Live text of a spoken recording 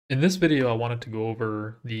In this video, I wanted to go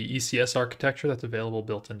over the ECS architecture that's available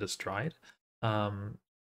built into Stride. Um,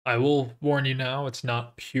 I will warn you now, it's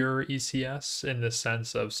not pure ECS in the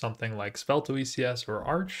sense of something like Svelto ECS or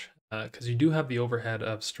Arch, because you do have the overhead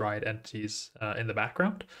of Stride entities in the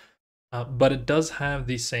background. But it does have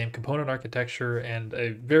the same component architecture and a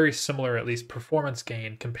very similar, at least, performance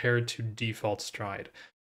gain compared to default Stride.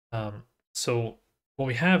 Um, so what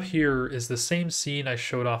we have here is the same scene I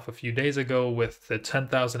showed off a few days ago with the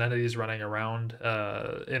 10,000 entities running around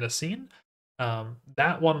in a scene.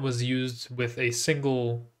 That one was used with a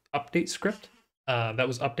single update script that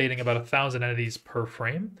was updating about 1,000 entities per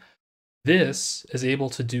frame. This is able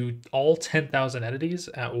to do all 10,000 entities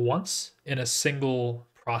at once in a single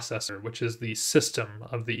processor, which is the system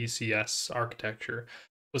of the ECS architecture.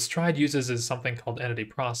 What Stride uses is something called entity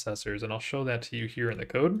processors, and I'll show that to you here in the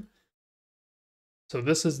code. So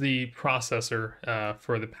this is the processor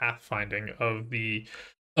for the pathfinding of the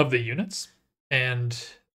units, and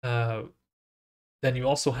then you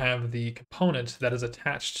also have the component that is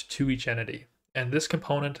attached to each entity. And this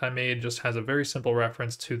component I made just has a very simple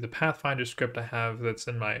reference to the Pathfinder script I have that's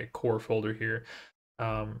in my core folder here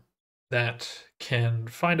that can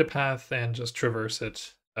find a path and just traverse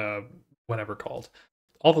it whenever called.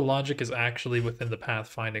 All the logic is actually within the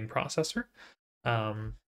pathfinding processor.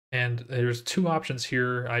 And there's two options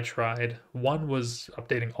here I tried. One was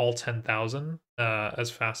updating all 10,000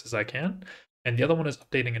 as fast as I can, and the other one is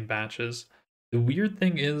updating in batches. The weird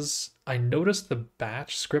thing is, I noticed the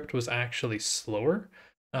batch script was actually slower,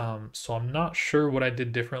 so I'm not sure what I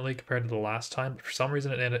did differently compared to the last time, but for some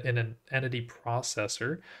reason in an entity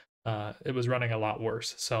processor, it was running a lot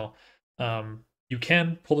worse. So you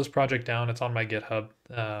can pull this project down. It's on my GitHub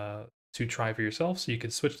to try for yourself, so you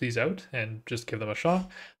can switch these out and just give them a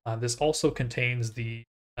shot. This also contains the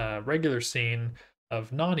regular scene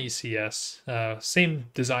of non-ECS, same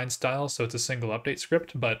design style, so it's a single update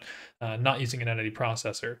script, but not using an entity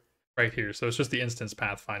processor right here. So it's just the instance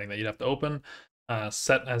pathfinding that you'd have to open,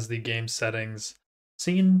 set as the game settings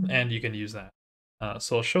scene, and you can use that.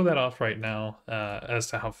 So I'll show that off right now as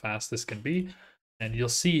to how fast this can be. And you'll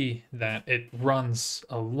see that it runs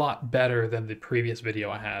a lot better than the previous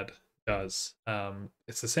video I had does.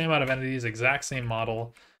 It's the same amount of entities, exact same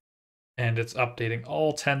model, and it's updating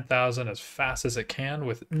all 10,000 as fast as it can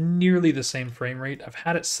with nearly the same frame rate. I've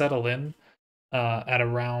had it settle in at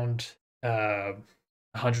around 100,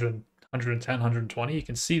 110, 120. You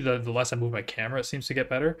can see the less I move my camera, it seems to get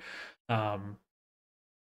better. Wonder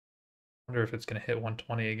if it's going to hit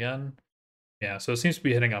 120 again. Yeah, so it seems to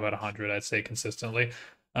be hitting about 100, I'd say, consistently.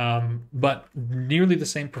 But nearly the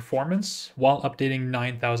same performance while updating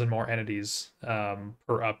 9,000 more entities per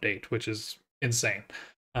update, which is insane.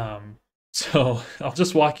 So I'll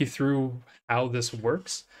just walk you through how this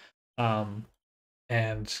works and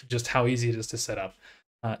just how easy it is to set up.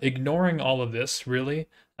 Ignoring all of this, really,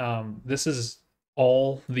 this is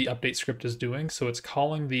all the update script is doing. So it's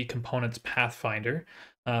calling the component's pathfinder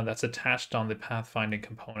that's attached on the pathfinding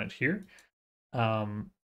component here.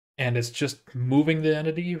 And it's just moving the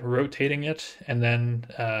entity, rotating it, and then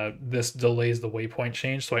this delays the waypoint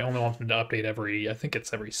change. So I only want them to update I think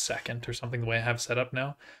it's every second or something the way I have set up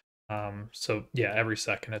now. So yeah, every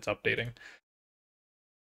second it's updating.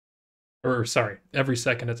 Or sorry, every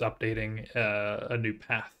second it's updating a new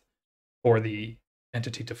path for the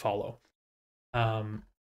entity to follow.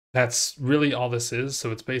 That's really all this is.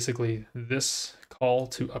 So it's basically this call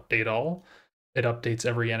to update all. It updates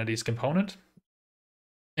every entity's component,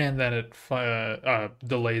 and then it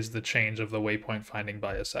delays the change of the waypoint finding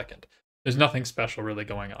by a second. There's nothing special really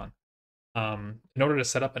going on. In order to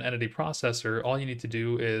set up an entity processor, all you need to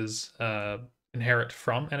do is inherit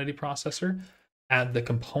from entity processor, add the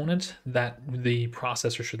component that the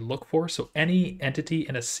processor should look for. So any entity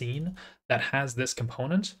in a scene that has this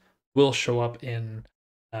component will show up in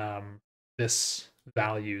this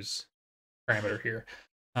values parameter here.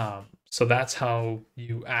 So that's how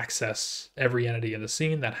you access every entity in the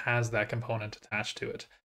scene that has that component attached to it.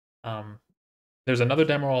 There's another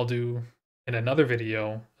demo I'll do in another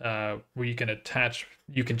video where you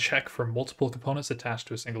can check for multiple components attached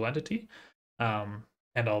to a single entity. And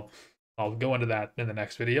I'll go into that in the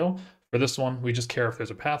next video. For this one, we just care if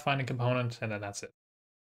there's a pathfinding component, and then that's it.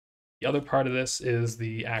 The other part of this is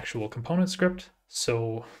the actual component script.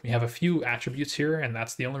 So we have a few attributes here, and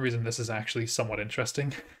that's the only reason this is actually somewhat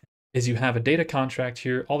interesting, is you have a data contract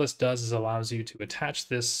here. All this does is allows you to attach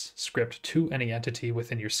this script to any entity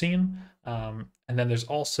within your scene. And then there's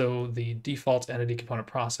also the default entity component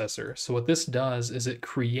processor. So what this does is it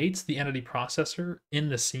creates the entity processor in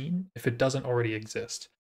the scene if it doesn't already exist.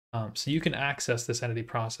 So you can access this entity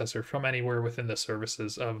processor from anywhere within the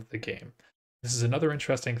services of the game. This is another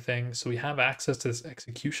interesting thing. So we have access to this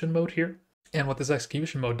execution mode here. And what this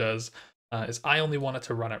execution mode does is I only want it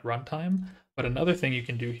to run at runtime. But another thing you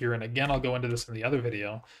can do here, and again, I'll go into this in the other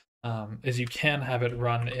video, is you can have it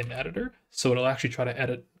run in editor. So it'll actually try to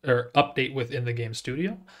edit or update within the game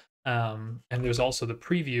studio. And there's also the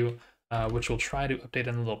preview, which will try to update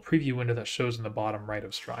in the little preview window that shows in the bottom right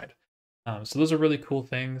of Stride. So those are really cool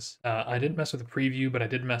things. I didn't mess with the preview, but I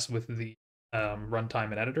did mess with the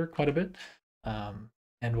runtime and editor quite a bit.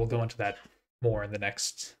 And we'll go into that more in the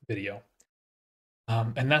next video.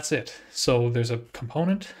 And that's it. So there's a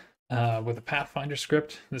component with a Pathfinder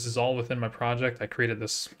script. This is all within my project. I created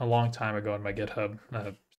this a long time ago in my GitHub.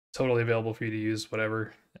 Totally available for you to use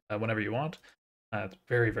whatever, whenever you want. It's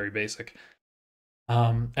very, very basic.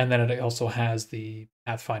 And then it also has the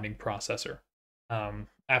pathfinding processor.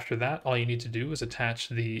 After that, all you need to do is attach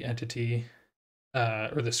the entity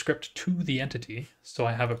or the script to the entity. So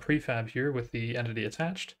I have a prefab here with the entity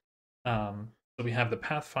attached. So we have the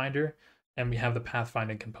Pathfinder and we have the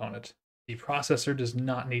pathfinding component. The processor does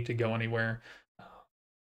not need to go anywhere.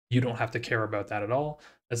 You don't have to care about that at all.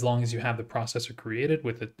 As long as you have the processor created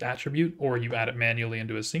with the attribute or you add it manually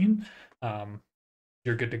into a scene,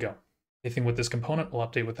 you're good to go. Anything with this component will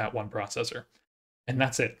update with that one processor. And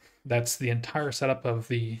that's it. That's the entire setup of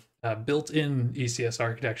the built-in ECS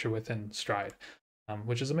architecture within Stride,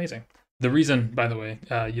 which is amazing. The reason, by the way,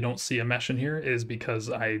 you don't see a mesh in here is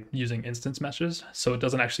because I'm using instance meshes, so it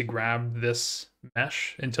doesn't actually grab this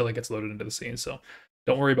mesh until it gets loaded into the scene. So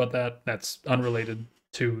don't worry about that. That's unrelated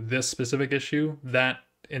to this specific issue. That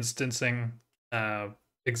instancing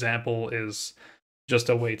example is just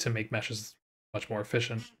a way to make meshes much more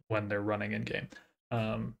efficient when they're running in game.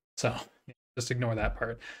 So just ignore that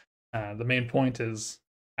part. The main point is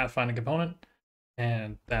pathfinding component,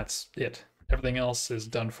 and that's it. Everything else is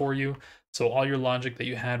done for you. So all your logic that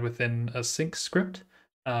you had within a sync script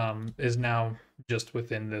is now just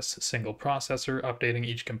within this single processor, updating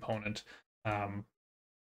each component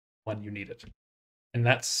when you need it. And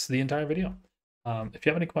that's the entire video. If you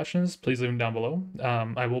have any questions, please leave them down below.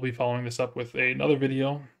 I will be following this up with another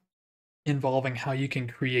video involving how you can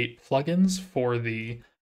create plugins for the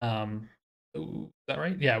is that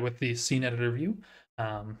right? Yeah, with the scene editor view.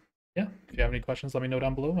 Yeah, if you have any questions, let me know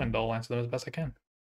down below and I'll answer them as best I can.